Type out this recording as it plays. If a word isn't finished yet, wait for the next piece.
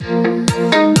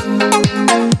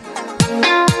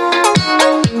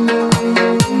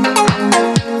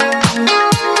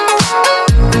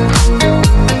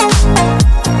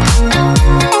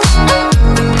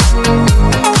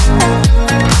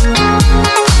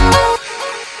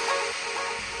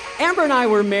and I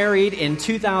were married in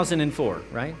 2004,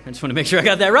 right? I just want to make sure I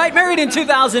got that right. Married in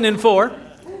 2004.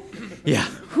 Yeah.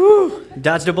 Whew.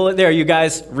 Dodged a bullet there, you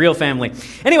guys. Real family.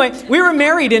 Anyway, we were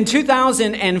married in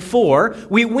 2004.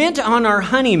 We went on our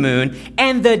honeymoon,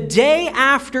 and the day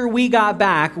after we got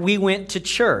back, we went to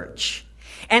church.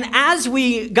 And as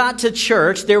we got to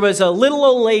church, there was a little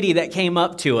old lady that came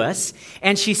up to us,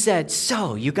 and she said,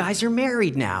 "So, you guys are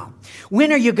married now.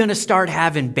 When are you going to start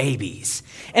having babies?"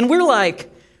 And we're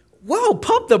like, "Whoa,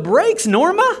 pump the brakes,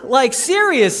 Norma. Like,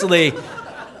 seriously."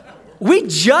 We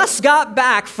just got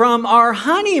back from our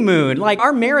honeymoon. Like,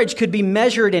 our marriage could be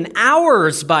measured in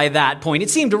hours by that point.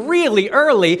 It seemed really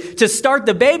early to start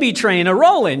the baby train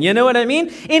a-rolling, you know what I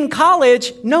mean? In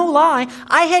college, no lie,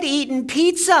 I had eaten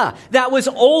pizza that was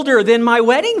older than my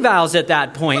wedding vows at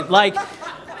that point. Like,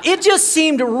 it just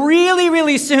seemed really,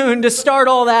 really soon to start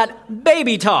all that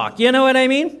baby talk, you know what I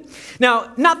mean?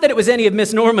 Now, not that it was any of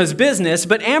Miss Norma's business,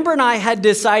 but Amber and I had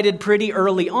decided pretty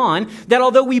early on that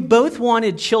although we both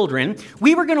wanted children,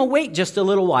 we were going to wait just a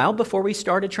little while before we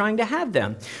started trying to have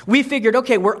them. We figured,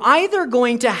 okay, we're either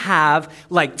going to have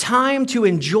like time to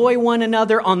enjoy one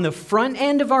another on the front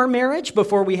end of our marriage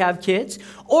before we have kids,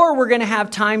 or we're going to have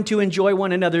time to enjoy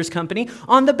one another's company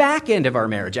on the back end of our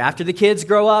marriage after the kids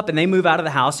grow up and they move out of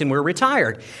the house and we're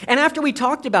retired. And after we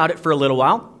talked about it for a little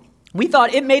while, we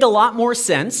thought it made a lot more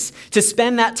sense to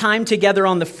spend that time together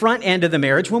on the front end of the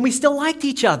marriage when we still liked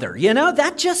each other. You know,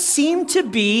 that just seemed to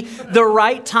be the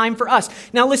right time for us.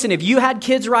 Now, listen, if you had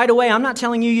kids right away, I'm not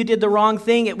telling you did the wrong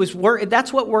thing.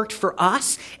 That's what worked for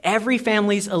us. Every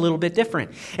family's a little bit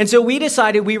different. And so we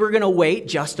decided we were going to wait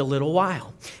just a little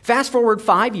while. Fast forward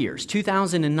 5 years,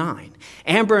 2009.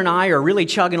 Amber and I are really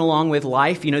chugging along with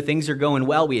life. You know, things are going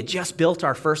well. We had just built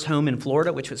our first home in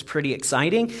Florida, which was pretty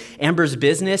exciting. Amber's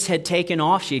business had taken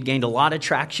off. She had gained a lot of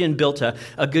traction, built a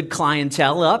good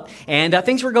clientele up, and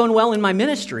things were going well in my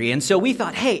ministry. And so we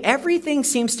thought, hey, everything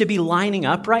seems to be lining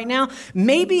up right now.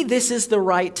 Maybe this is the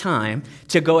right time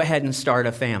to go ahead and start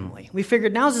a family. We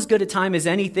figured now's as good a time as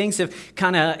any. Things have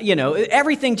kind of,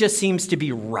 everything just seems to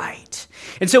be right.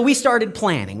 And so we started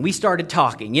planning. We started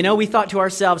talking. You know, we thought to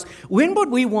ourselves, when would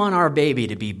we want our baby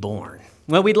to be born?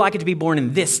 Well, we'd like it to be born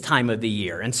in this time of the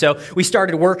year. And so we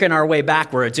started working our way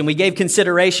backwards, and we gave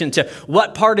consideration to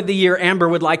what part of the year Amber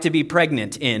would like to be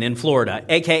pregnant in Florida,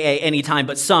 aka any time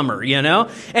but summer, you know?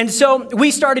 And so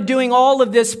we started doing all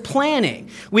of this planning.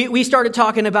 We started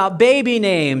talking about baby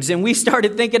names, and we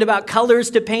started thinking about colors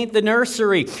to paint the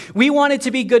nursery. We wanted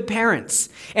to be good parents.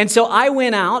 And so I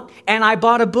went out and I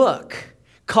bought a book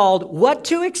called What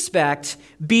to Expect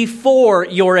Before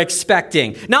You're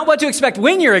Expecting. Not what to expect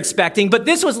when you're expecting, but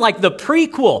this was like the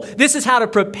prequel. This is how to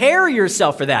prepare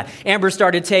yourself for that. Amber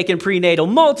started taking prenatal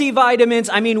multivitamins.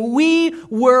 I mean, we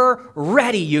were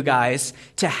ready, you guys,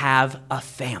 to have a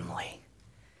family.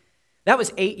 That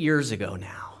was 8 years ago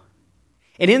now.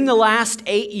 And in the last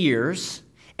 8 years,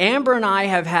 Amber and I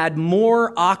have had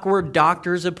more awkward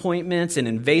doctor's appointments and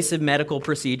invasive medical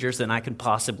procedures than I can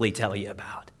possibly tell you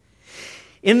about.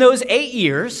 In those 8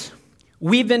 years,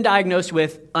 we've been diagnosed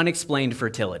with unexplained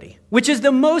fertility, which is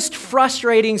the most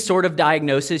frustrating sort of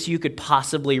diagnosis you could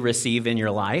possibly receive in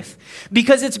your life,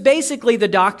 because it's basically the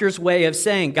doctor's way of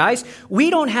saying, guys, we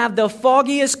don't have the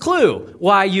foggiest clue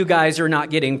why you guys are not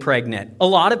getting pregnant. A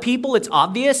lot of people, it's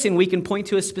obvious and we can point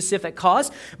to a specific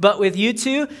cause, but with you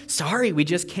two, sorry, we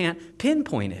just can't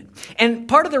pinpoint it. And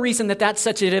part of the reason that that's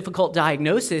such a difficult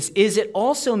diagnosis is it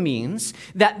also means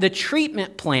that the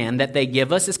treatment plan that they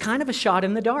give us is kind of a shot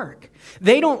in the dark.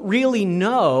 They don't really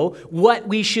know what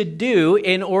we should do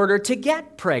in order to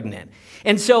get pregnant.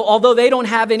 And so although they don't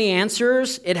have any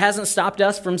answers, it hasn't stopped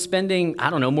us from spending,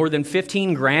 more than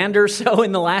 15 grand or so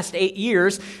in the last 8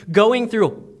 years going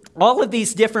through all of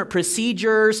these different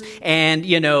procedures and,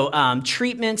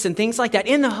 treatments and things like that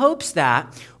in the hopes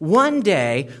that one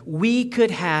day we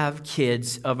could have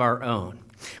kids of our own.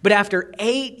 But after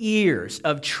 8 years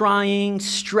of trying,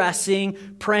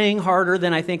 stressing, praying harder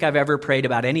than I think I've ever prayed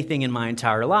about anything in my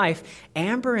entire life,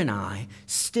 Amber and I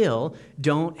still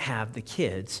don't have the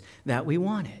kids that we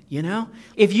wanted, you know?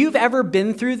 If you've ever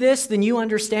been through this, then you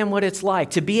understand what it's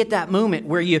like to be at that moment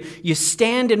where you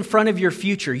stand in front of your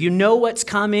future. You know what's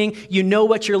coming. You know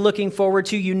what you're looking forward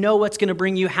to. You know what's going to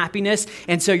bring you happiness.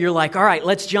 And so you're like, all right,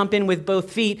 let's jump in with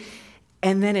both feet.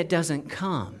 And then it doesn't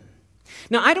come.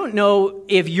 Now, I don't know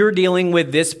if you're dealing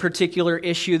with this particular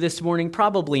issue this morning.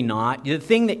 Probably not. The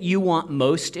thing that you want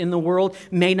most in the world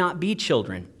may not be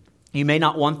children. You may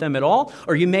not want them at all,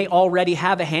 or you may already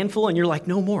have a handful and you're like,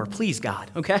 no more, please,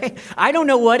 God, okay? I don't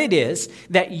know what it is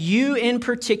that you in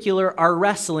particular are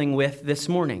wrestling with this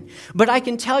morning, but I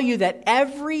can tell you that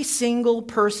every single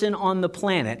person on the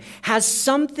planet has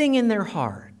something in their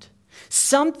heart,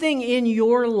 something in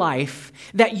your life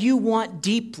that you want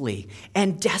deeply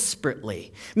and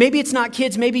desperately. Maybe it's not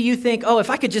kids. Maybe you think, oh, if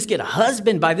I could just get a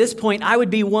husband by this point, I would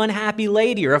be one happy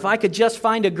lady. Or if I could just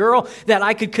find a girl that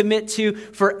I could commit to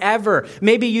forever.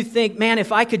 Maybe you think, man,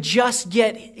 if I could just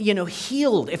get,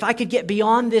 healed, if I could get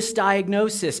beyond this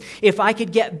diagnosis, if I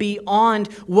could get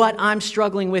beyond what I'm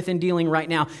struggling with and dealing right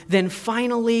now, then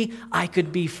finally I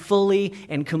could be fully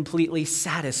and completely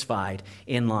satisfied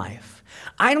in life.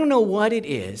 I don't know what it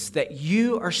is that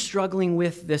you are struggling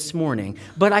with this morning,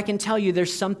 but I can tell you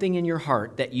there's something in your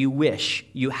heart that you wish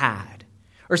you had,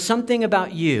 or something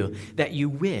about you that you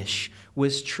wish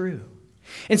was true.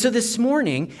 And so this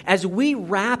morning, as we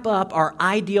wrap up our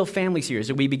Ideal Family series,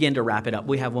 and we begin to wrap it up,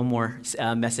 we have one more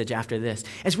message after this.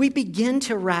 As we begin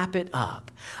to wrap it up,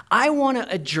 I want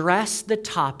to address the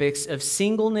topics of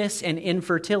singleness and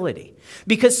infertility,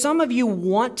 because some of you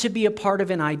want to be a part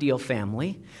of an ideal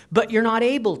family, but you're not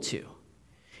able to.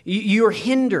 You're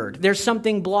hindered. There's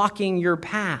something blocking your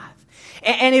path.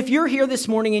 And if you're here this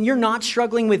morning and you're not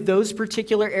struggling with those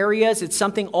particular areas, it's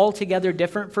something altogether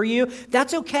different for you,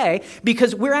 that's okay,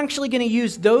 because we're actually going to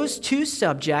use those two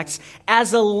subjects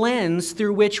as a lens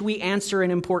through which we answer an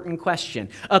important question,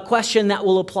 a question that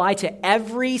will apply to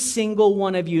every single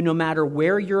one of you, no matter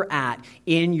where you're at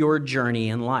in your journey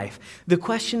in life. The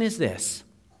question is this: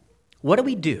 what do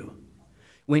we do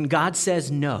when God says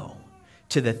no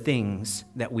to the things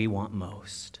that we want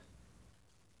most?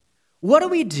 What do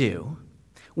we do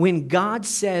when God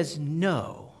says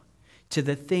no to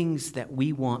the things that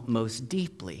we want most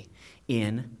deeply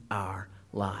in our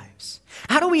lives?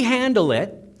 How do we handle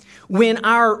it when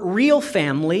our real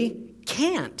family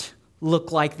can't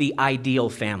look like the ideal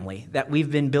family that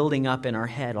we've been building up in our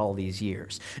head all these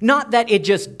years? Not that it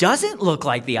just doesn't look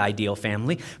like the ideal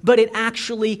family, but it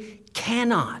actually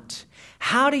cannot.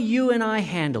 How do you and I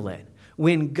handle it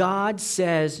when God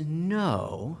says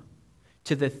no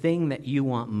to the thing that you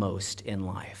want most in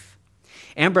life?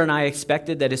 Amber and I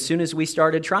expected that as soon as we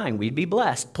started trying, we'd be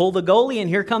blessed. Pull the goalie and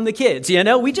here come the kids.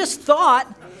 We just thought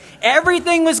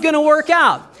everything was going to work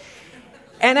out.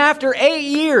 And after 8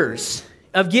 years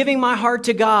of giving my heart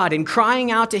to God and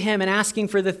crying out to Him and asking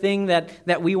for the thing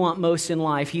that we want most in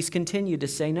life, He's continued to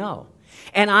say no.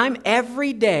 And I'm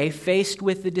every day faced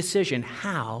with the decision,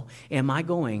 how am I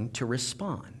going to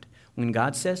respond when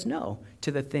God says no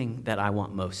to the thing that I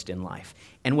want most in life?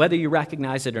 And whether you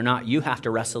recognize it or not, you have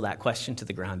to wrestle that question to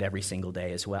the ground every single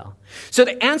day as well. So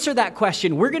to answer that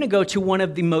question, we're going to go to one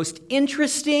of the most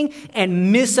interesting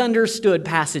and misunderstood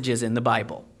passages in the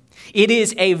Bible. It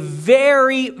is a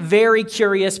very, very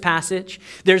curious passage.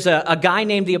 There's a guy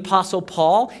named the Apostle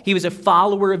Paul. He was a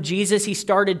follower of Jesus. He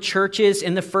started churches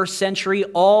in the first century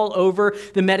all over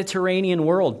the Mediterranean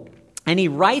world. And he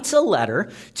writes a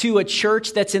letter to a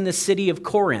church that's in the city of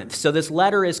Corinth. So this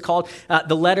letter is called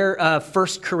the letter of 1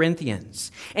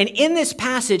 Corinthians. And in this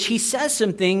passage, he says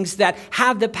some things that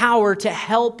have the power to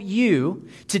help you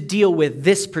to deal with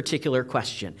this particular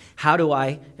question. How do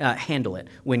I handle it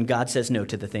when God says no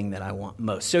to the thing that I want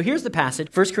most? So here's the passage,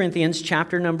 1 Corinthians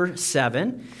chapter number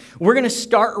 7. We're going to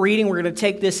start reading. We're going to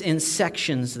take this in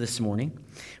sections this morning.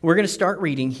 We're going to start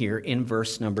reading here in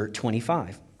verse number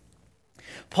 25.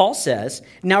 Paul says,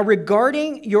 "Now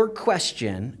regarding your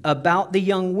question about the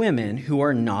young women who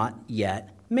are not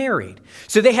yet married."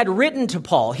 So they had written to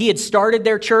Paul. He had started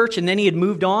their church and then he had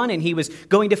moved on and he was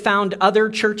going to found other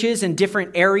churches in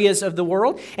different areas of the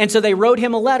world. And so they wrote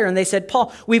him a letter and they said,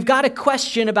 "Paul, we've got a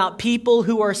question about people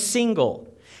who are single.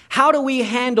 How do we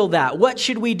handle that? What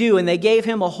should we do?" And they gave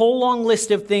him a whole long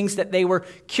list of things that they were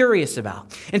curious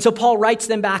about. And so Paul writes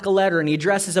them back a letter and he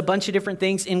addresses a bunch of different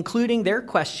things, including their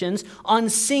questions on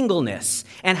singleness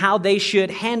and how they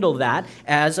should handle that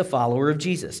as a follower of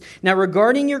Jesus. "Now,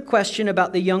 regarding your question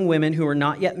about the young women who are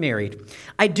not yet married,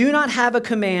 I do not have a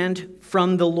command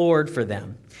from the Lord for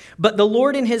them. But the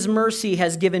Lord in His mercy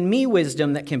has given me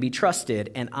wisdom that can be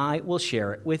trusted, and I will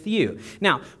share it with you."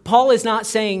 Now, Paul is not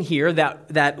saying here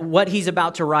that what he's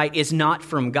about to write is not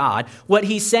from God. What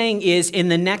he's saying is, in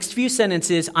the next few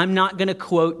sentences, I'm not going to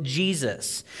quote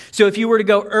Jesus. So if you were to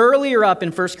go earlier up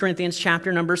in 1 Corinthians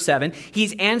chapter number 7,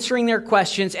 he's answering their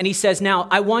questions, and he says, "Now,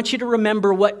 I want you to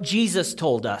remember what Jesus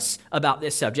told us about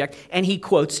this subject," and he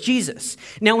quotes Jesus.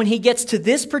 Now, when he gets to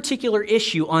this particular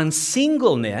issue on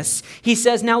singleness, he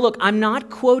says, "Now, Now look, I'm not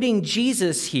quoting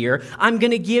Jesus here. I'm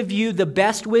going to give you the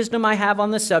best wisdom I have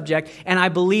on the subject, and I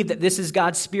believe that this is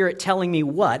God's Spirit telling me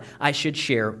what I should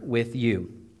share with you.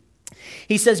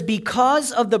 He says,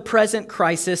 because of the present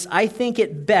crisis, I think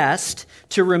it best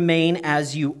to remain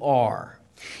as you are.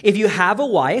 If you have a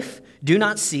wife, do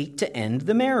not seek to end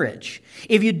the marriage.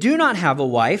 If you do not have a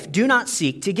wife, do not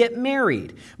seek to get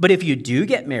married. But if you do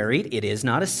get married, it is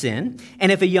not a sin.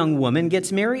 And if a young woman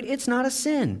gets married, it's not a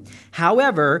sin.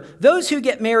 However, those who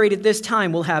get married at this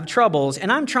time will have troubles,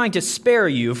 and I'm trying to spare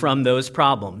you from those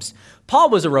problems. Paul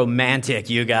was a romantic,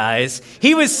 you guys.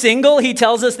 He was single. He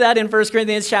tells us that in 1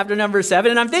 Corinthians chapter number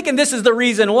 7. And I'm thinking this is the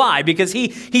reason why, because he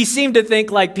seemed to think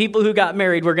like people who got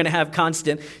married were going to have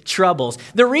constant troubles.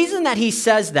 The reason that he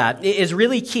says that is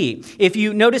really key. If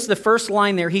you notice the first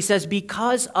line there, he says,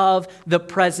 because of the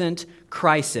present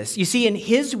crisis. You see, in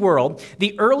his world,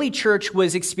 the early church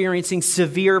was experiencing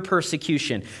severe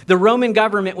persecution. The Roman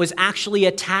government was actually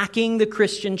attacking the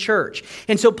Christian church.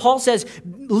 And so Paul says,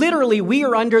 literally, we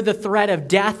are under the threat of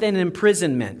death and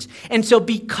imprisonment. And so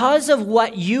because of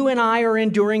what you and I are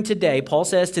enduring today, Paul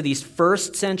says to these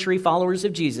first century followers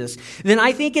of Jesus, then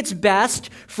I think it's best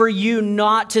for you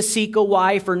not to seek a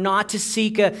wife or not to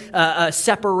seek a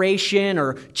separation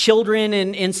or children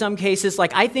in some cases.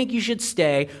 Like, I think you should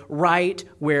stay right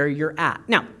where you're at.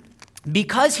 Now,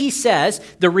 because he says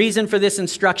the reason for this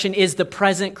instruction is the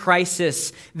present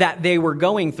crisis that they were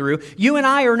going through, you and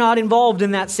I are not involved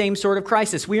in that same sort of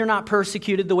crisis. We are not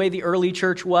persecuted the way the early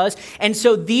church was. And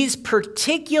so these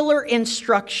particular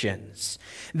instructions,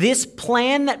 this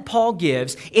plan that Paul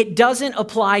gives, it doesn't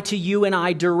apply to you and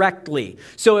I directly.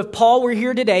 So if Paul were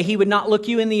here today, he would not look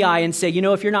you in the eye and say,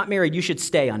 if you're not married, you should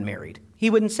stay unmarried. He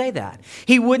wouldn't say that.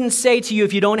 He wouldn't say to you,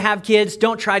 if you don't have kids,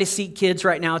 don't try to seek kids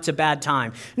right now. It's a bad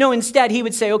time. No, instead, he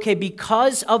would say, okay,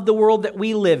 because of the world that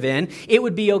we live in, it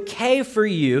would be okay for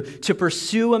you to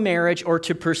pursue a marriage or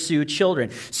to pursue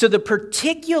children. So the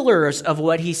particulars of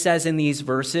what he says in these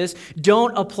verses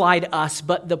don't apply to us,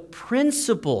 but the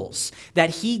principles that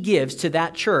he gives to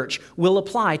that church will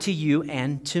apply to you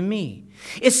and to me.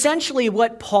 Essentially,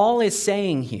 what Paul is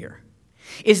saying here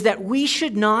is that we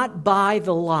should not buy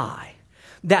the lie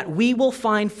that we will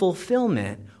find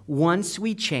fulfillment once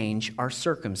we change our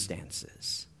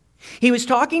circumstances. He was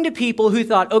talking to people who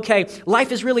thought, okay,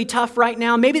 life is really tough right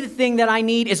now. Maybe the thing that I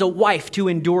need is a wife to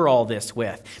endure all this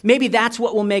with. Maybe that's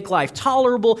what will make life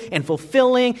tolerable and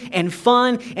fulfilling and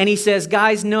fun. And he says,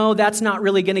 guys, no, that's not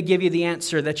really going to give you the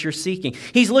answer that you're seeking.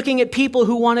 He's looking at people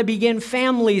who want to begin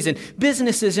families and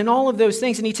businesses and all of those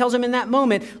things. And he tells them in that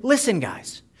moment, listen,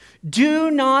 guys, do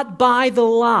not buy the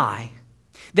lie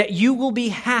that you will be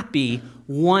happy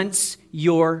once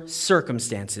your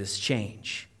circumstances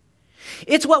change.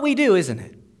 It's what we do, isn't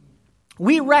it?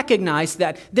 We recognize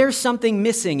that there's something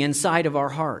missing inside of our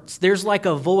hearts. There's like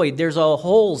a void. There's a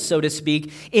hole, so to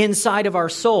speak, inside of our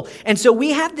soul. And so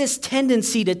we have this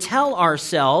tendency to tell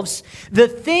ourselves, the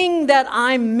thing that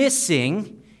I'm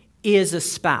missing is a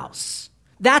spouse.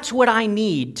 That's what I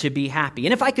need to be happy.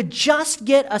 And if I could just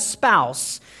get a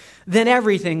spouse, then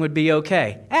everything would be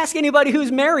okay. Ask anybody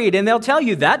who's married and they'll tell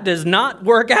you that does not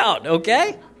work out,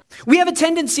 okay? We have a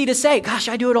tendency to say, gosh,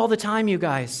 I do it all the time, you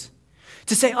guys.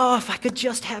 To say, oh, if I could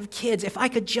just have kids, if I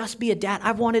could just be a dad.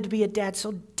 I've wanted to be a dad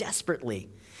so desperately.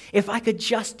 If I could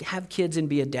just have kids and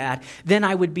be a dad, then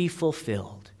I would be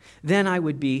fulfilled. Then I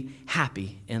would be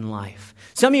happy in life.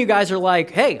 Some of you guys are like,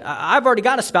 hey, I've already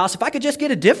got a spouse. If I could just get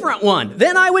a different one,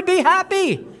 then I would be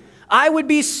happy. I would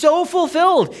be so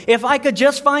fulfilled if I could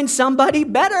just find somebody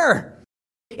better.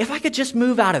 If I could just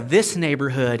move out of this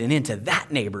neighborhood and into that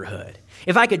neighborhood.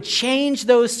 If I could change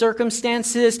those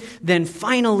circumstances, then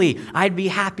finally I'd be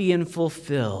happy and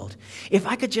fulfilled. If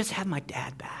I could just have my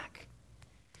dad back.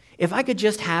 If I could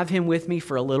just have him with me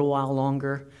for a little while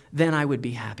longer, then I would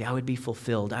be happy. I would be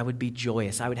fulfilled. I would be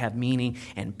joyous. I would have meaning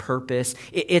and purpose.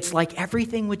 It's like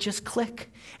everything would just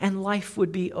click and life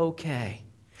would be okay.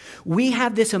 We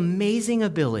have this amazing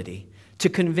ability to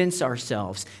convince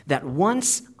ourselves that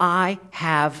once I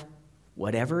have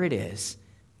whatever it is,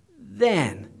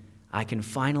 then I can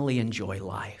finally enjoy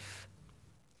life.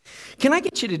 Can I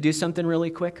get you to do something really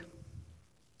quick?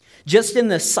 Just in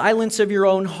the silence of your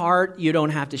own heart, you don't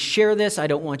have to share this. I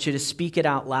don't want you to speak it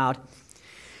out loud.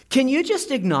 Can you just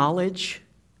acknowledge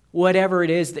whatever it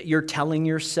is that you're telling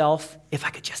yourself, if I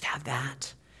could just have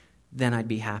that, then I'd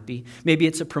be happy. Maybe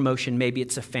it's a promotion. Maybe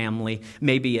it's a family.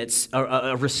 Maybe it's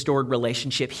a restored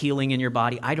relationship, healing in your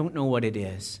body. I don't know what it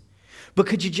is. But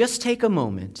could you just take a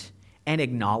moment and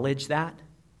acknowledge that?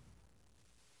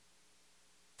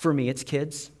 For me, it's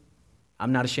kids.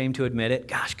 I'm not ashamed to admit it.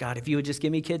 Gosh, God, if you would just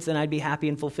give me kids, then I'd be happy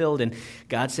and fulfilled. And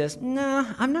God says,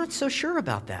 nah, I'm not so sure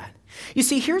about that. You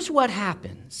see, here's what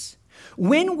happens.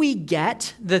 When we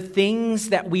get the things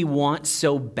that we want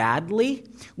so badly,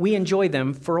 we enjoy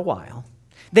them for a while.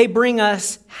 They bring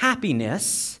us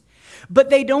happiness, but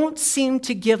they don't seem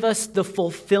to give us the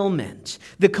fulfillment,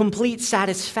 the complete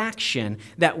satisfaction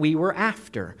that we were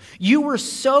after. You were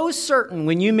so certain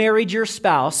when you married your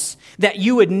spouse that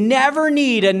you would never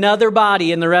need another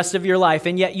body in the rest of your life,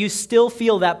 and yet you still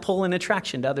feel that pull and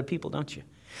attraction to other people, don't you?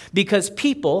 Because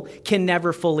people can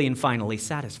never fully and finally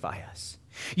satisfy us.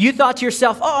 You thought to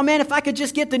yourself, oh man, if I could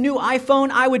just get the new iPhone,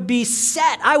 I would be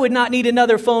set. I would not need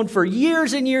another phone for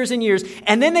years and years and years.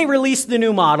 And then they released the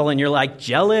new model and you're like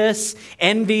jealous,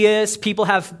 envious. People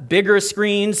have bigger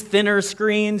screens, thinner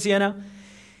screens, And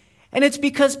it's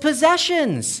because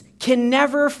possessions can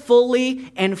never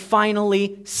fully and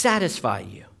finally satisfy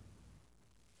you.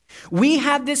 We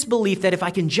have this belief that if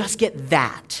I can just get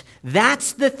that,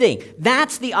 that's the thing,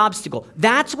 that's the obstacle,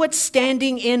 that's what's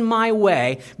standing in my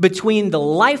way between the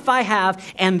life I have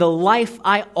and the life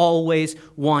I always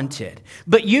wanted.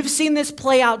 But you've seen this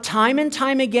play out time and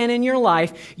time again in your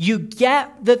life. You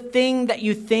get the thing that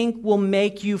you think will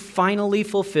make you finally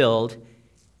fulfilled,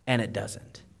 and it doesn't.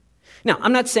 Now,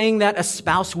 I'm not saying that a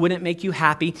spouse wouldn't make you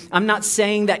happy. I'm not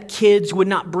saying that kids would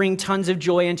not bring tons of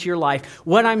joy into your life.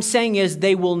 What I'm saying is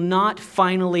they will not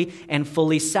finally and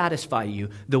fully satisfy you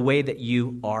the way that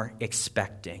you are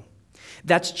expecting.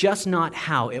 That's just not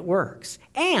how it works.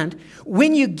 And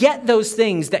when you get those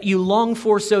things that you long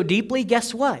for so deeply,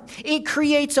 guess what? It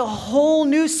creates a whole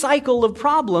new cycle of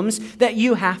problems that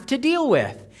you have to deal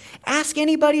with. Ask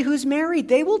anybody who's married.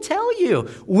 They will tell you.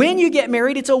 When you get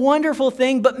married, it's a wonderful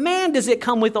thing, but man, does it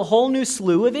come with a whole new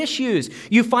slew of issues.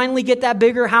 You finally get that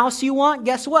bigger house you want.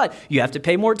 Guess what? You have to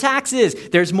pay more taxes.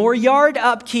 There's more yard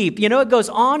upkeep. It goes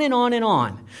on and on and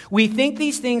on. We think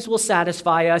these things will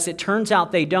satisfy us. It turns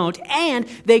out they don't, and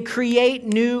they create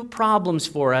new problems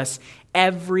for us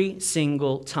every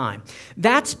single time.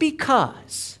 That's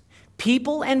because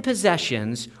people and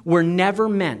possessions were never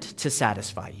meant to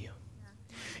satisfy you.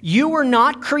 You were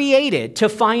not created to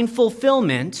find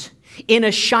fulfillment in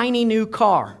a shiny new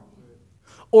car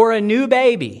or a new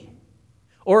baby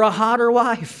or a hotter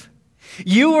wife.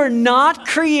 You were not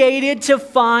created to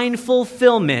find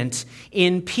fulfillment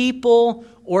in people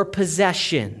or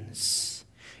possessions.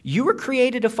 You were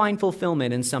created to find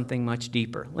fulfillment in something much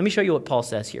deeper. Let me show you what Paul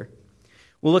says here.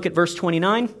 We'll look at verse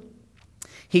 29.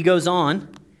 He goes on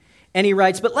and he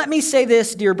writes, "But let me say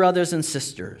this, dear brothers and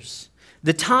sisters.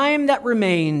 The time that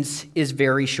remains is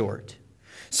very short.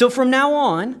 So from now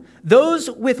on,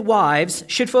 those with wives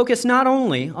should focus not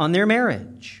only on their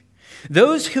marriage.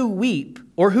 Those who weep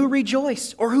or who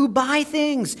rejoice or who buy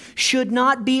things should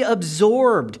not be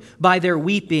absorbed by their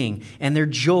weeping and their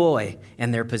joy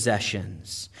and their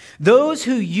possessions. Those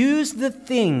who use the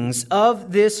things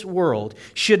of this world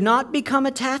should not become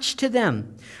attached to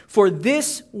them, for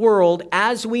this world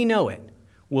as we know it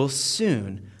will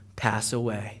soon pass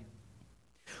away."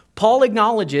 Paul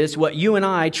acknowledges what you and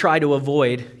I try to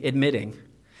avoid admitting,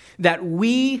 that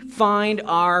we find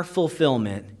our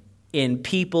fulfillment in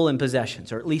people and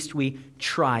possessions, or at least we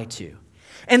try to.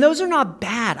 And those are not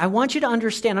bad. I want you to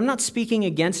understand, I'm not speaking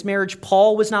against marriage.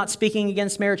 Paul was not speaking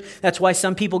against marriage. That's why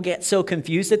some people get so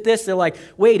confused at this. They're like,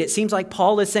 wait, it seems like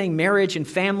Paul is saying marriage and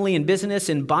family and business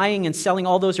and buying and selling,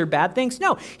 all those are bad things.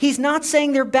 No, he's not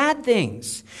saying they're bad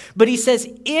things. But he says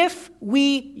if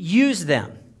we use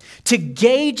them to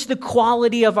gauge the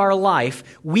quality of our life,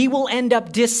 we will end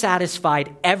up dissatisfied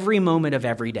every moment of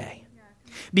every day.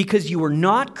 Because you were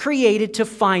not created to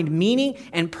find meaning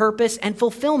and purpose and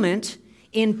fulfillment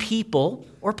in people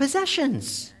or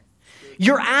possessions.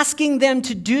 You're asking them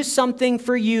to do something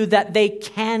for you that they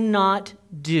cannot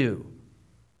do.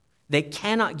 They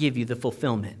cannot give you the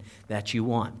fulfillment that you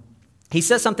want. He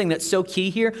says something that's so key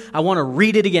here. I want to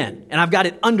read it again, and I've got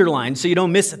it underlined so you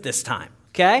don't miss it this time,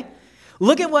 okay?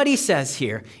 Look at what he says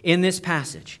here in this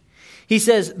passage. He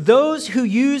says, those who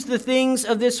use the things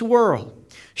of this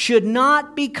world should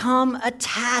not become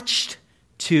attached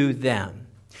to them.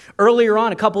 Earlier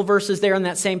on, a couple verses there in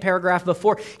that same paragraph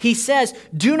before, he says,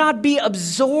 do not be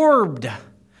absorbed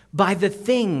by the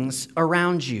things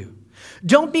around you.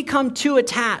 Don't become too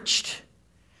attached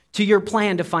to your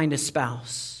plan to find a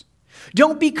spouse.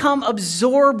 Don't become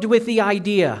absorbed with the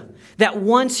idea that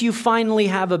once you finally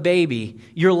have a baby,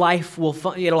 your life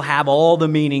it'll have all the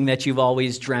meaning that you've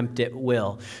always dreamt it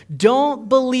will. Don't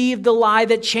believe the lie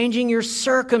that changing your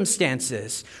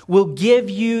circumstances will give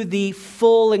you the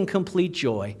full and complete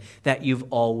joy that you've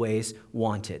always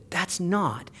wanted. That's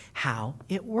not how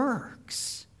it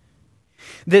works.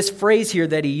 This phrase here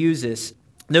that he uses,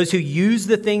 those who use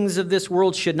the things of this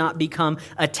world should not become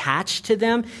attached to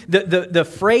them. The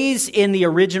phrase in the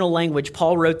original language,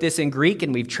 Paul wrote this in Greek,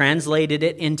 and we've translated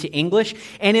it into English.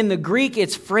 And in the Greek,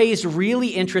 it's phrased really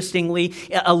interestingly.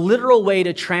 A literal way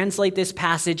to translate this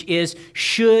passage is,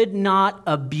 should not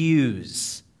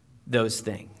abuse those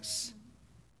things.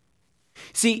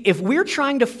 See, if we're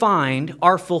trying to find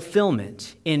our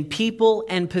fulfillment in people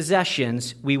and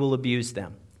possessions, we will abuse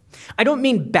them. I don't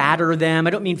mean batter them. I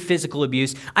don't mean physical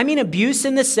abuse. I mean abuse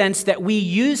in the sense that we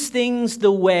use things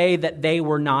the way that they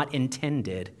were not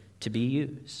intended to be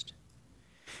used.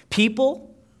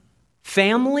 People,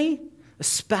 family, a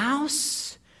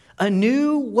spouse, a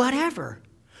new whatever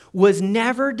was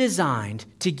never designed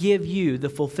to give you the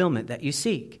fulfillment that you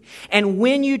seek. And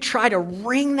when you try to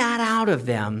wring that out of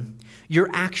them, you're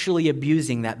actually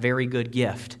abusing that very good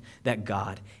gift that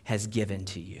God has given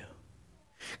to you.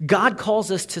 God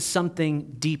calls us to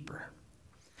something deeper,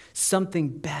 something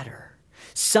better,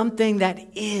 something that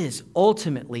is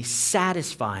ultimately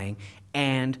satisfying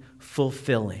and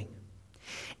fulfilling.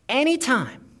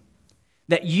 Anytime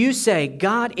that you say,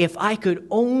 God, if I could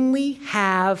only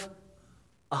have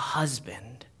a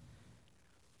husband,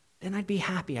 then I'd be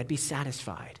happy, I'd be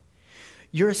satisfied.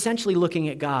 You're essentially looking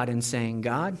at God and saying,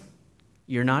 God,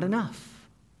 you're not enough.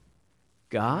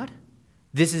 God,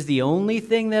 this is the only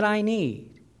thing that I need.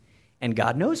 And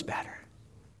God knows better.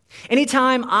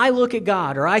 Anytime I look at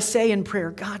God or I say in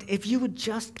prayer, God, if you would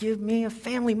just give me a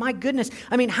family, my goodness,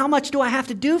 I mean, how much do I have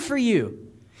to do for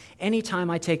you?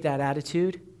 Anytime I take that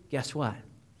attitude, guess what?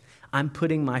 I'm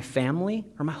putting my family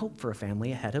or my hope for a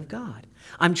family ahead of God.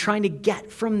 I'm trying to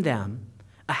get from them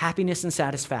a happiness and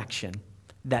satisfaction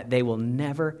that they will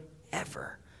never,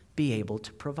 ever be able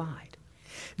to provide.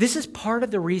 This is part of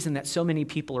the reason that so many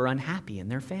people are unhappy in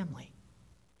their family.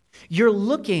 You're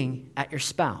looking at your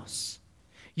spouse.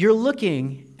 You're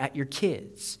looking at your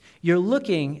kids. You're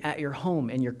looking at your home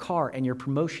and your car and your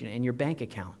promotion and your bank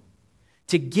account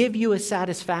to give you a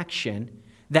satisfaction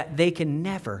that they can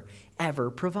never,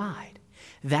 ever provide.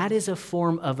 That is a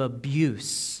form of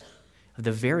abuse of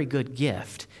the very good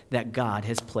gift that God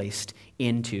has placed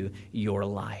into your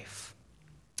life.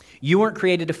 You weren't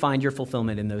created to find your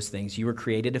fulfillment in those things. You were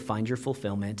created to find your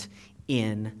fulfillment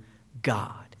in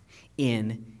God,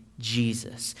 in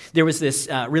Jesus. There was this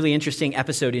really interesting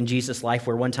episode in Jesus' life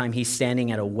where one time he's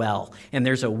standing at a well, and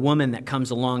there's a woman that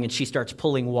comes along and she starts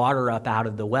pulling water up out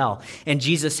of the well. And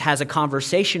Jesus has a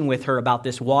conversation with her about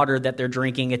this water that they're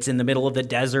drinking. It's in the middle of the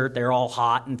desert. They're all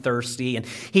hot and thirsty. And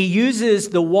he uses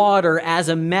the water as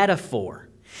a metaphor.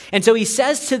 And so he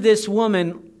says to this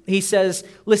woman, he says,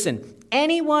 listen,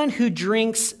 anyone who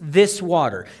drinks this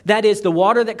water, that is the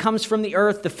water that comes from the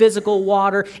earth, the physical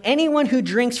water, anyone who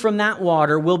drinks from that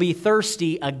water will be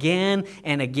thirsty again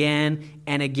and again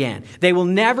and again. They will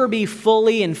never be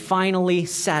fully and finally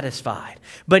satisfied.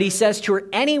 But he says to her,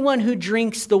 anyone who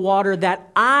drinks the water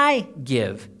that I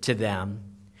give to them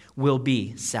will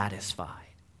be satisfied.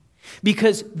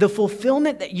 Because the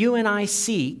fulfillment that you and I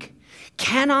seek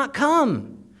cannot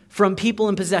come from people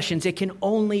and possessions. It can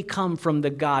only come from the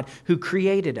God who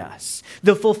created us.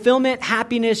 The fulfillment,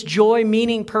 happiness, joy,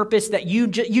 meaning, purpose that you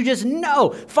just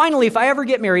know. Finally, if I ever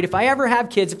get married, if I ever have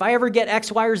kids, if I ever get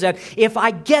X, Y, or Z, if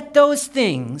I get those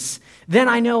things, then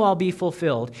I know I'll be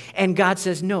fulfilled. And God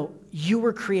says, no, you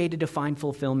were created to find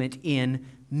fulfillment in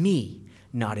me,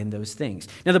 not in those things.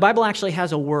 Now, the Bible actually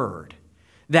has a word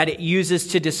that it uses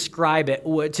to describe it,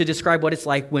 to describe what it's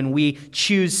like when we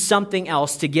choose something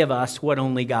else to give us what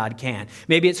only God can.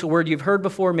 Maybe it's a word you've heard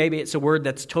before. Maybe it's a word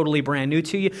that's totally brand new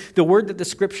to you. The word that the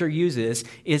scripture uses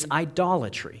is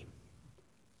idolatry.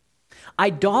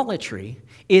 Idolatry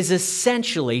is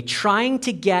essentially trying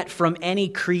to get from any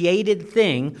created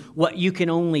thing what you can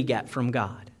only get from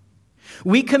God.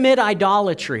 We commit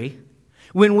idolatry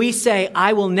when we say,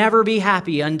 I will never be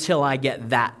happy until I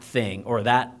get that thing or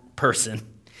that person.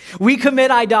 We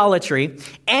commit idolatry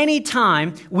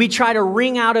anytime we try to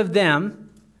wring out of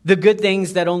them the good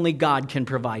things that only God can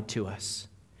provide to us.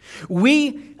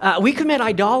 We commit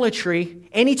idolatry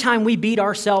anytime we beat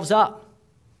ourselves up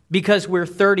because we're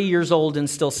 30 years old and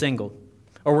still single,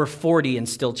 or we're 40 and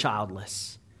still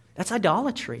childless. That's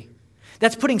idolatry.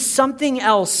 That's putting something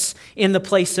else in the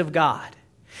place of God.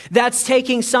 That's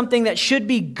taking something that should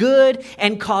be good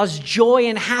and cause joy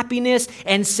and happiness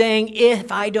and saying,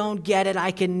 if I don't get it,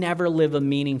 I can never live a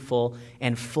meaningful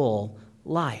and full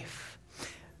life.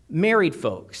 Married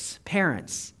folks,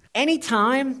 parents,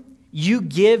 anytime you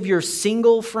give your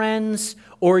single friends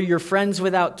or your friends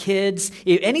without kids,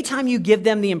 anytime you give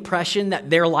them the impression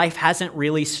that their life hasn't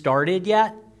really started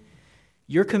yet,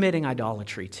 you're committing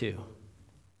idolatry too.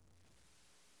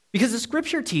 Because the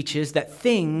scripture teaches that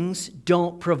things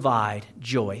don't provide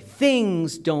joy.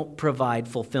 Things don't provide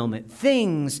fulfillment.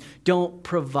 Things don't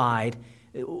provide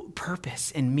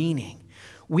purpose and meaning.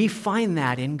 We find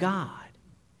that in God.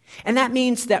 And that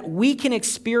means that we can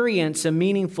experience a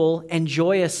meaningful and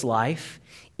joyous life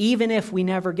even if we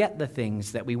never get the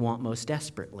things that we want most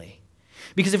desperately.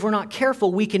 Because if we're not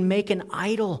careful, we can make an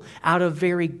idol out of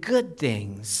very good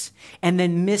things and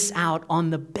then miss out on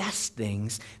the best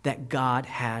things that God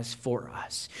has for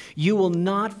us. You will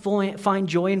not find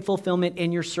joy and fulfillment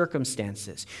in your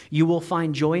circumstances. You will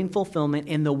find joy and fulfillment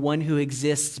in the one who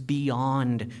exists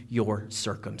beyond your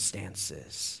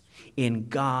circumstances, in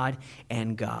God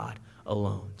and God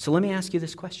alone. So let me ask you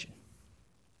this question.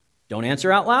 Don't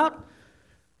answer out loud. I'm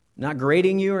not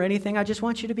grading you or anything. I just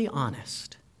want you to be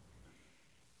honest.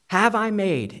 Have I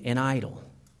made an idol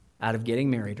out of getting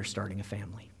married or starting a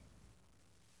family?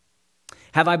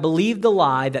 Have I believed the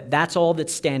lie that that's all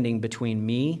that's standing between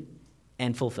me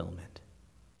and fulfillment?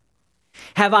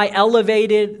 Have I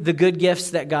elevated the good gifts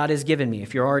that God has given me?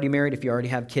 If you're already married, if you already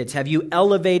have kids, have you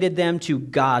elevated them to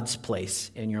God's place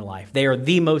in your life? They are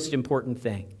the most important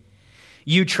thing.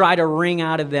 You try to wring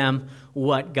out of them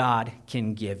what God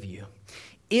can give you.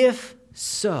 If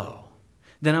so,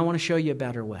 then I want to show you a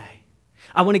better way.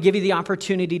 I want to give you the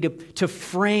opportunity to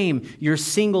frame your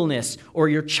singleness or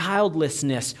your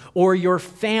childlessness or your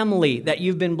family that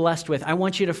you've been blessed with. I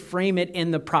want you to frame it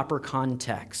in the proper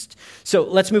context. So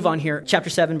let's move on here. Chapter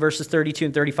 7, verses 32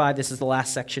 and 35. This is the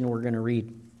last section we're going to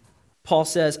read. Paul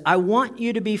says, I want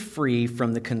you to be free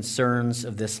from the concerns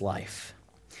of this life.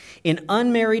 An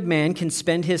unmarried man can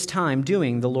spend his time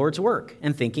doing the Lord's work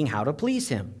and thinking how to please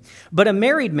him. But a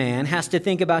married man has to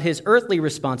think about his earthly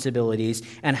responsibilities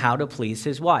and how to please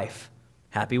his wife.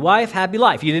 Happy wife, happy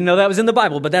life. You didn't know that was in the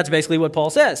Bible, but that's basically what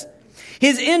Paul says.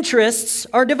 His interests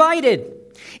are divided.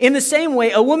 In the same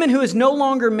way, a woman who is no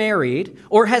longer married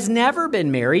or has never been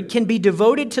married can be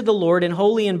devoted to the Lord and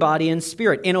holy in body and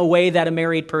spirit in a way that a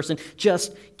married person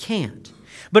just can't.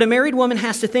 But a married woman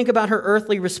has to think about her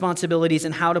earthly responsibilities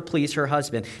and how to please her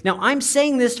husband. Now, I'm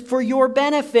saying this for your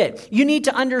benefit. You need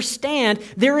to understand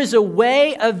there is a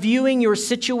way of viewing your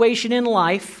situation in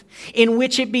life in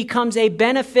which it becomes a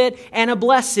benefit and a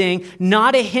blessing,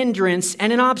 not a hindrance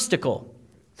and an obstacle.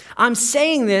 I'm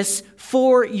saying this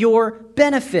for your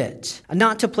benefit,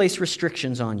 not to place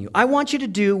restrictions on you. I want you to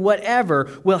do whatever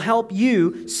will help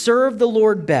you serve the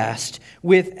Lord best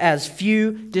with as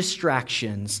few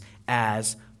distractions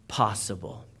as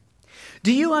possible.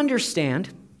 Do you understand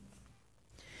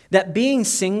that being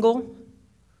single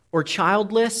or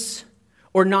childless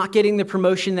or not getting the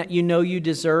promotion that you know you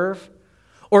deserve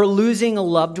or losing a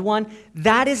loved one,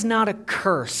 that is not a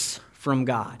curse from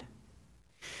God?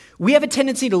 We have a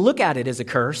tendency to look at it as a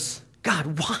curse.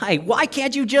 God, why? Why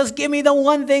can't you just give me the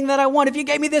one thing that I want? If you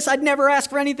gave me this, I'd never ask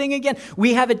for anything again.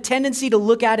 We have a tendency to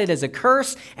look at it as a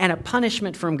curse and a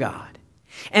punishment from God.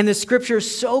 And the scripture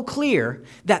is so clear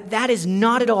that that is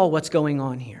not at all what's going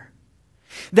on here.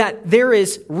 That there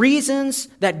is reasons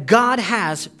that God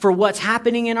has for what's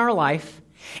happening in our life,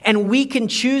 and we can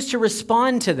choose to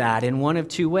respond to that in one of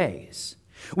two ways.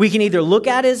 We can either look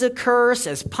at it as a curse,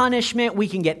 as punishment. We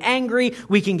can get angry.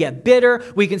 We can get bitter.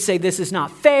 We can say, this is not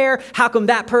fair. How come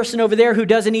that person over there who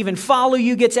doesn't even follow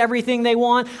you gets everything they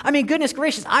want? I mean, goodness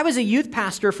gracious, I was a youth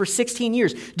pastor for 16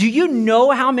 years. Do you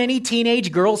know how many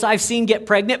teenage girls I've seen get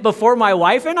pregnant before my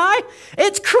wife and I?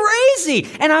 It's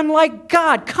crazy. And I'm like,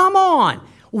 God, come on.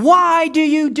 Why do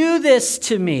you do this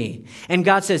to me? And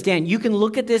God says, Dan, you can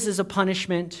look at this as a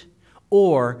punishment,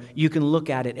 or you can look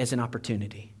at it as an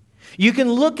opportunity. You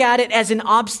can look at it as an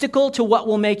obstacle to what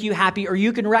will make you happy, or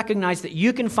you can recognize that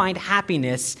you can find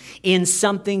happiness in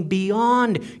something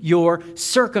beyond your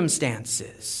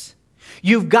circumstances.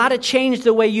 You've got to change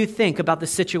the way you think about the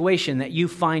situation that you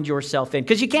find yourself in,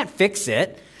 because you can't fix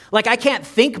it. Like, I can't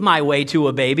think my way to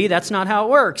a baby. That's not how it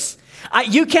works.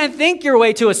 You can't think your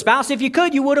way to a spouse. If you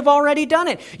could, you would have already done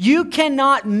it. You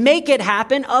cannot make it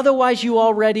happen, otherwise you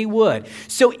already would.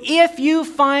 So if you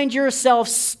find yourself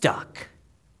stuck,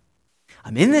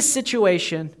 I'm in this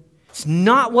situation, it's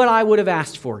not what I would have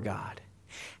asked for, God.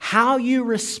 How you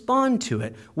respond to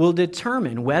it will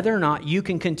determine whether or not you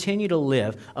can continue to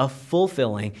live a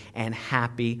fulfilling and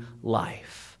happy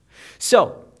life.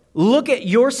 So, look at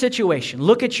your situation.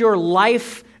 Look at your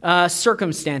life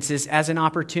circumstances as an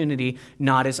opportunity,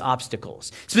 not as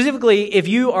obstacles. Specifically, if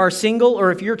you are single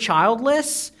or if you're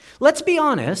childless, let's be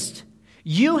honest,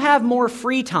 you have more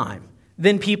free time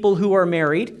than people who are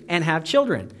married and have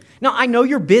children. Now, I know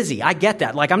you're busy. I get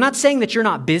that. Like, I'm not saying that you're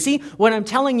not busy. What I'm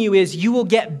telling you is you will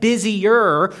get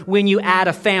busier when you add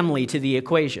a family to the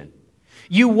equation.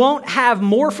 You won't have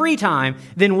more free time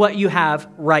than what you have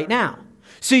right now.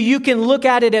 So you can look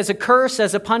at it as a curse,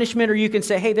 as a punishment, or you can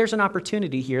say, hey, there's an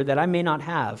opportunity here that I may not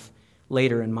have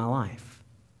later in my life.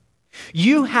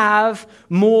 You have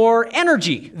more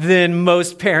energy than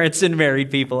most parents and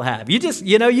married people have.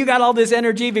 You got all this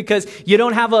energy because you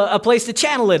don't have a place to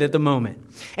channel it at the moment.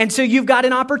 And so you've got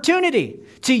an opportunity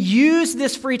to use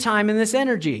this free time and this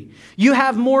energy. You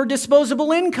have more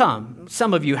disposable income.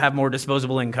 Some of you have more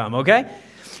disposable income, okay?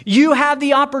 You have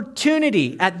the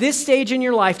opportunity at this stage in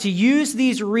your life to use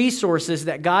these resources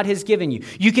that God has given you.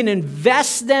 You can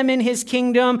invest them in his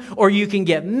kingdom, or you can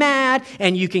get mad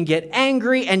and you can get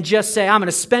angry and just say, I'm going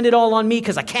to spend it all on me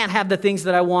because I can't have the things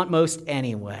that I want most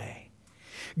anyway.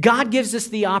 God gives us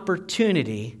the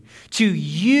opportunity to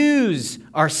use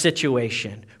our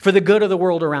situation for the good of the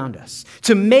world around us,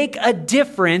 to make a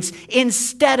difference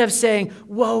instead of saying,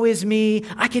 woe is me,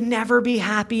 I can never be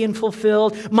happy and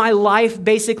fulfilled. My life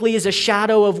basically is a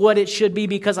shadow of what it should be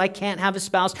because I can't have a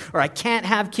spouse, or I can't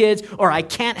have kids, or I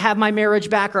can't have my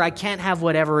marriage back, or I can't have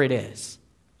whatever it is.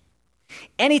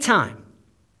 Anytime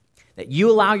that you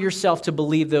allow yourself to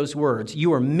believe those words,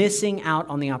 you are missing out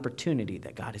on the opportunity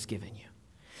that God has given you.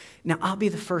 Now, I'll be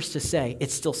the first to say,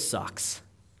 it still sucks.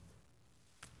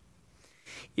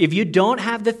 If you don't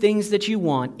have the things that you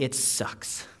want, it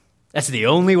sucks. That's the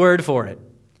only word for it.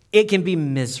 It can be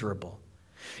miserable.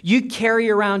 You carry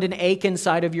around an ache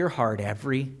inside of your heart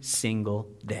every single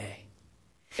day.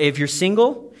 If you're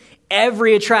single,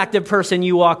 every attractive person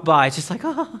you walk by, it's just like,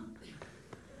 oh.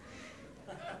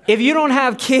 If you don't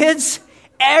have kids,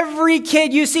 every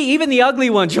kid you see, even the ugly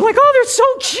ones, you're like, oh, they're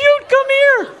so cute, come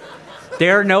here.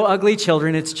 There are no ugly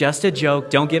children. It's just a joke.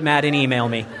 Don't get mad and email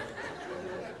me.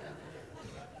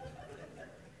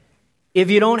 If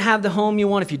you don't have the home you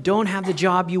want, if you don't have the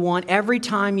job you want, every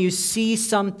time you see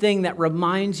something that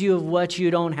reminds you of what you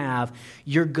don't have,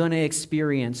 you're going to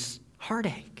experience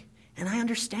heartache. And I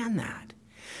understand that.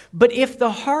 But if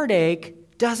the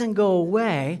heartache doesn't go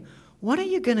away, what are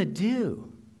you going to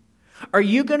do? Are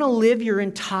you going to live your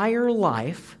entire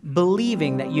life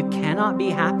believing that you cannot be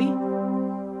happy?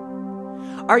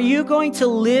 Are you going to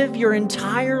live your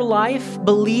entire life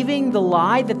believing the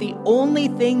lie that the only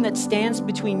thing that stands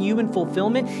between you and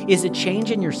fulfillment is a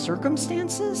change in your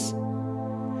circumstances?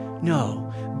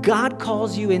 No, God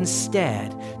calls you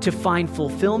instead to find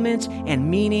fulfillment and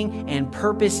meaning and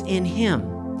purpose in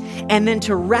Him. And then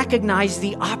to recognize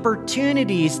the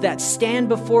opportunities that stand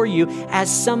before you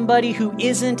as somebody who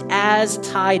isn't as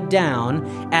tied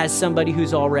down as somebody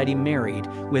who's already married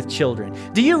with children.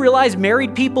 Do you realize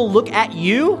married people look at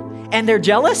you and they're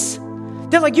jealous?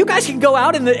 They're like, you guys can go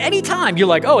out any time. You're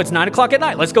like, oh, it's 9:00 at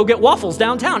night. Let's go get waffles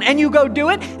downtown. And you go do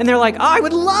it. And they're like, oh, I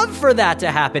would love for that to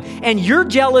happen. And you're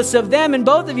jealous of them. And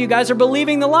both of you guys are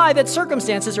believing the lie that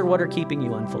circumstances are what are keeping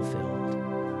you unfulfilled.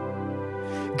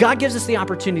 God gives us the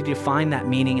opportunity to find that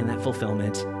meaning and that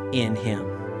fulfillment in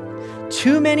Him.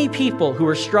 Too many people who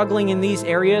are struggling in these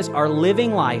areas are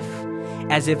living life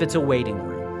as if it's a waiting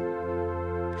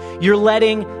room. You're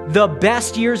letting the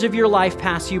best years of your life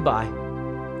pass you by.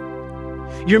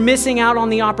 You're missing out on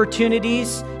the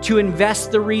opportunities to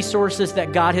invest the resources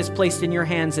that God has placed in your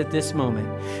hands at this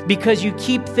moment because you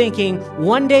keep thinking,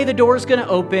 one day the door is going to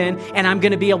open and I'm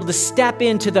going to be able to step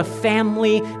into the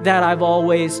family that I've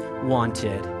always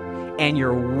wanted. And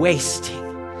you're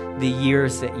wasting the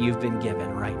years that you've been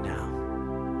given right now.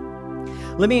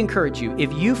 Let me encourage you,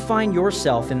 if you find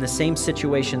yourself in the same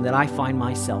situation that I find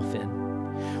myself in,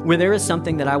 where there is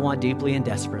something that I want deeply and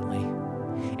desperately,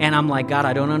 and I'm like, God,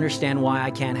 I don't understand why I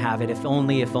can't have it. If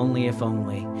only, if only, if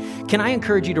only. Can I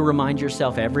encourage you to remind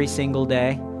yourself every single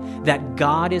day that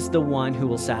God is the one who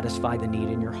will satisfy the need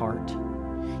in your heart?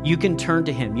 You can turn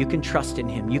to Him. You can trust in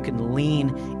Him. You can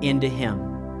lean into Him.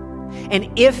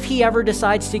 And if He ever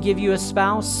decides to give you a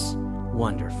spouse,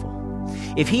 wonderful.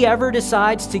 If He ever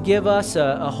decides to give us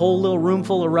a whole little room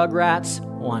full of rugrats,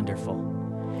 wonderful.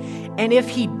 And if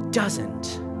He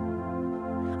doesn't,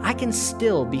 I can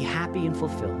still be happy and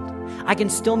fulfilled. I can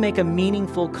still make a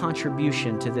meaningful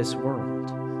contribution to this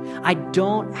world. I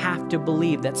don't have to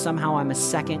believe that somehow I'm a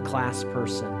second-class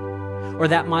person or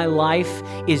that my life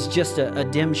is just a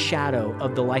dim shadow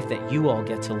of the life that you all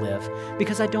get to live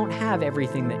because I don't have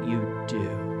everything that you do.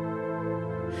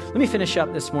 Let me finish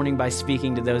up this morning by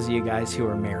speaking to those of you guys who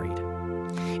are married.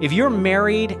 If you're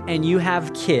married and you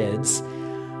have kids,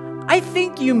 I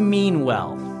think you mean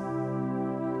well.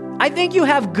 I think you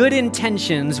have good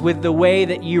intentions with the way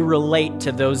that you relate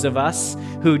to those of us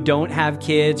who don't have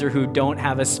kids or who don't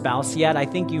have a spouse yet. I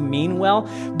think you mean well,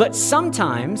 but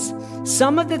sometimes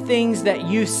some of the things that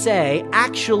you say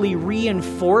actually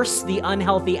reinforce the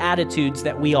unhealthy attitudes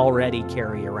that we already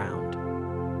carry around.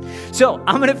 So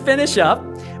I'm going to finish up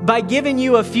by giving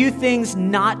you a few things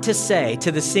not to say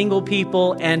to the single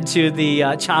people and to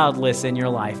the childless in your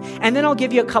life. And then I'll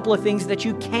give you a couple of things that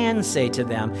you can say to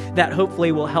them that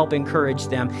hopefully will help encourage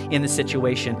them in the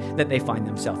situation that they find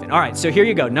themselves in. All right, so here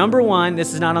you go. Number one,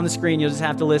 this is not on the screen. You'll just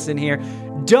have to listen here.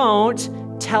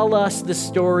 Don't tell us the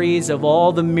stories of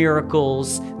all the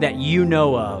miracles that you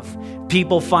know of.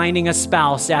 People finding a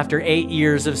spouse after 8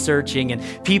 years of searching,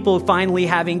 and people finally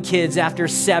having kids after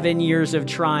 7 years of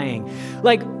trying.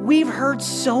 Like, we've heard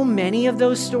so many of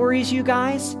those stories, you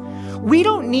guys. We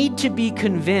don't need to be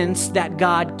convinced that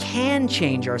God can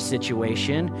change our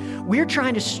situation. We're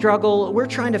trying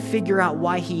to figure out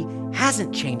why he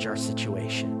hasn't changed our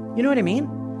situation. You know what I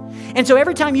mean? And so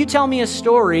every time you tell me a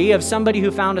story of somebody who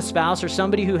found a spouse or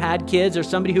somebody who had kids or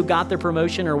somebody who got their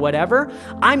promotion or whatever,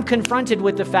 I'm confronted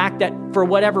with the fact that for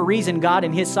whatever reason, God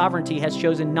in his sovereignty has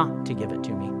chosen not to give it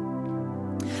to me.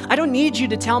 I don't need you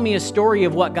to tell me a story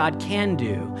of what God can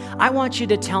do. I want you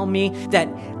to tell me that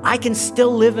I can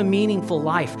still live a meaningful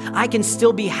life. I can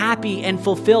still be happy and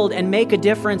fulfilled and make a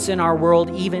difference in our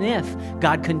world, even if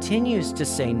God continues to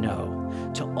say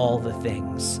no to all the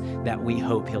things that we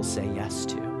hope he'll say yes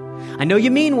to. I know you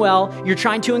mean well. You're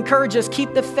trying to encourage us,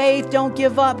 keep the faith, don't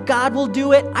give up. God will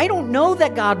do it. I don't know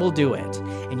that God will do it.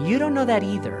 And you don't know that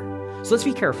either. So let's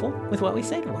be careful with what we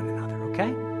say to one another,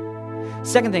 okay?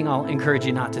 Second thing I'll encourage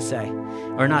you not to say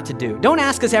or not to do. Don't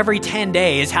ask us every 10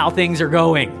 days how things are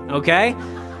going, okay?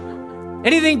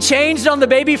 Anything changed on the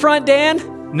baby front,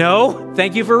 Dan? No.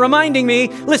 Thank you for reminding me.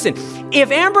 Listen,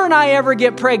 if Amber and I ever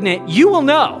get pregnant, you will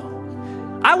know.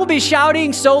 I will be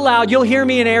shouting so loud, you'll hear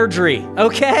me in Airdrie,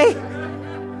 okay?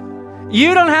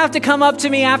 You don't have to come up to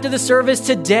me after the service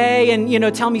today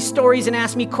and, tell me stories and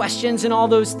ask me questions and all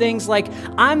those things. Like,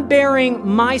 I'm bearing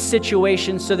my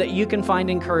situation so that you can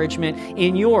find encouragement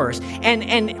in yours.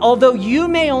 And although you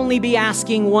may only be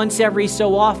asking once every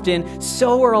so often,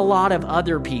 so are a lot of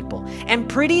other people. And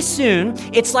pretty soon,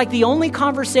 it's like the only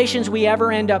conversations we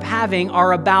ever end up having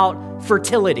are about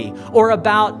fertility or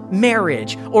about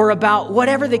marriage or about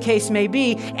whatever the case may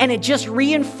be. And it just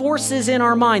reinforces in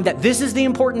our mind that this is the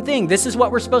important thing. This is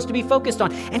what we're supposed to be focused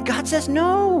on. And God says,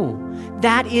 no,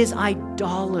 that is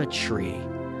idolatry.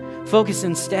 Focus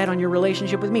instead on your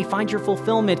relationship with me. Find your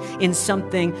fulfillment in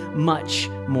something much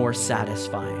more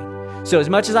satisfying. So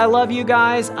as much as I love you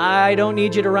guys, I don't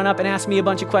need you to run up and ask me a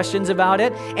bunch of questions about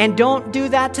it. And don't do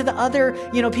that to the other,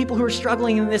 people who are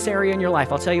struggling in this area in your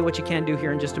life. I'll tell you what you can do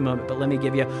here in just a moment, but let me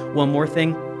give you one more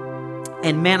thing.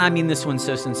 And man, I mean this one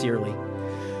so sincerely.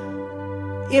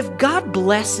 If God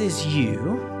blesses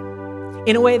you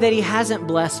in a way that he hasn't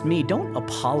blessed me, don't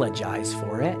apologize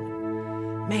for it.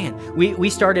 Man, we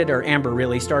started, or Amber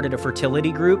really started a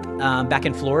fertility group back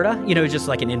in Florida. Just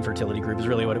like an infertility group is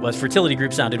really what it was. Fertility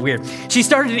group sounded weird. She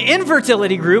started an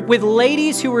infertility group with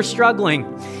ladies who were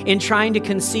struggling in trying to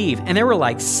conceive. And there were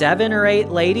like 7 or 8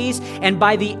 ladies. And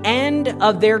by the end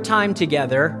of their time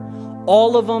together,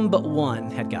 all of them but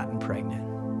one had gotten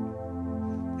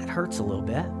pregnant. That hurts a little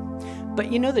bit. But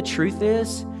the truth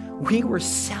is, we were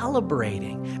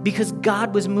celebrating because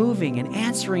God was moving and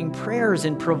answering prayers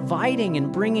and providing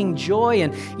and bringing joy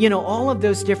and, all of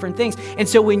those different things. And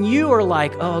so when you are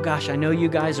like, oh gosh, I know you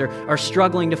guys are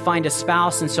struggling to find a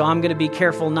spouse, and so I'm going to be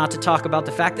careful not to talk about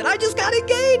the fact that I just got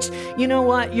engaged. You know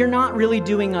what? You're not really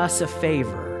doing us a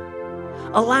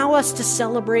favor. Allow us to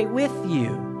celebrate with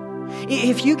you.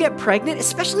 If you get pregnant,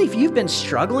 especially if you've been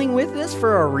struggling with this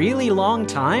for a really long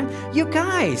time, you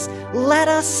guys, let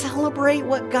us celebrate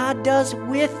what God does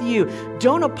with you.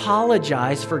 Don't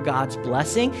apologize for God's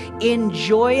blessing.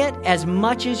 Enjoy it as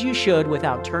much as you should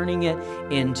without turning it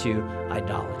into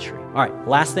idolatry. All right,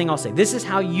 last thing I'll say. This is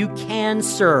how you can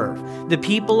serve the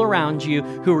people around you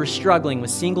who are struggling with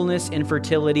singleness,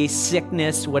 infertility,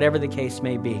 sickness, whatever the case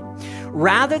may be.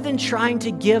 Rather than trying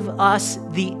to give us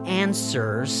the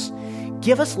answers,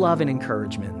 give us love and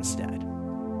encouragement instead.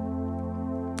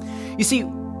 You see,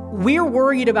 we're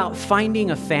worried about finding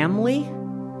a family,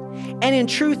 and in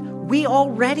truth, we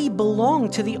already belong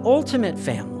to the ultimate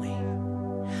family.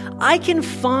 I can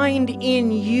find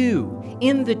in you,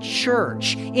 in the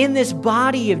church, in this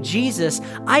body of Jesus,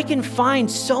 I can find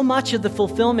so much of the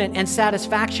fulfillment and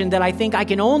satisfaction that I think I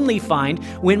can only find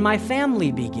when my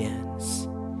family begins.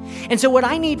 And so what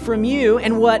I need from you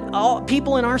and what all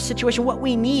people in our situation, what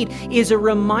we need is a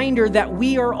reminder that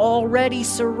we are already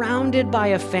surrounded by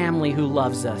a family who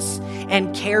loves us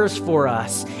and cares for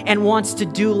us and wants to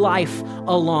do life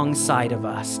alongside of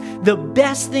us. The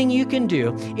best thing you can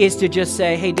do is to just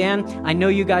say, hey, Dan, I know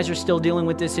you guys are still dealing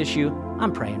with this issue.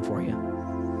 I'm praying for you.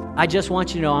 I just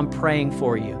want you to know I'm praying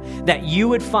for you, that you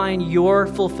would find your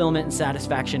fulfillment and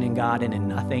satisfaction in God and in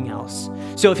nothing else.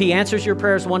 So if he answers your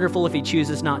prayers, wonderful. If he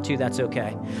chooses not to, that's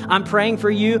okay. I'm praying for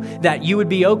you that you would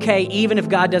be okay even if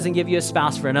God doesn't give you a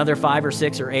spouse for another 5 or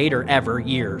 6 or 8 or ever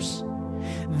years.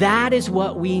 That is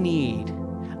what we need.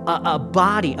 A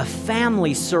body, a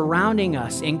family surrounding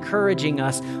us, encouraging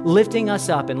us, lifting us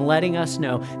up, and letting us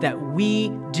know that we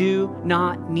do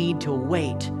not need to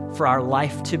wait for our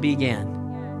life to begin.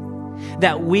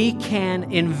 That we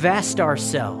can invest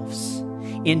ourselves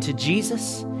into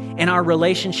Jesus and our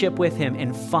relationship with him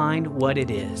and find what it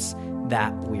is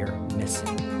that we're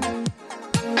missing.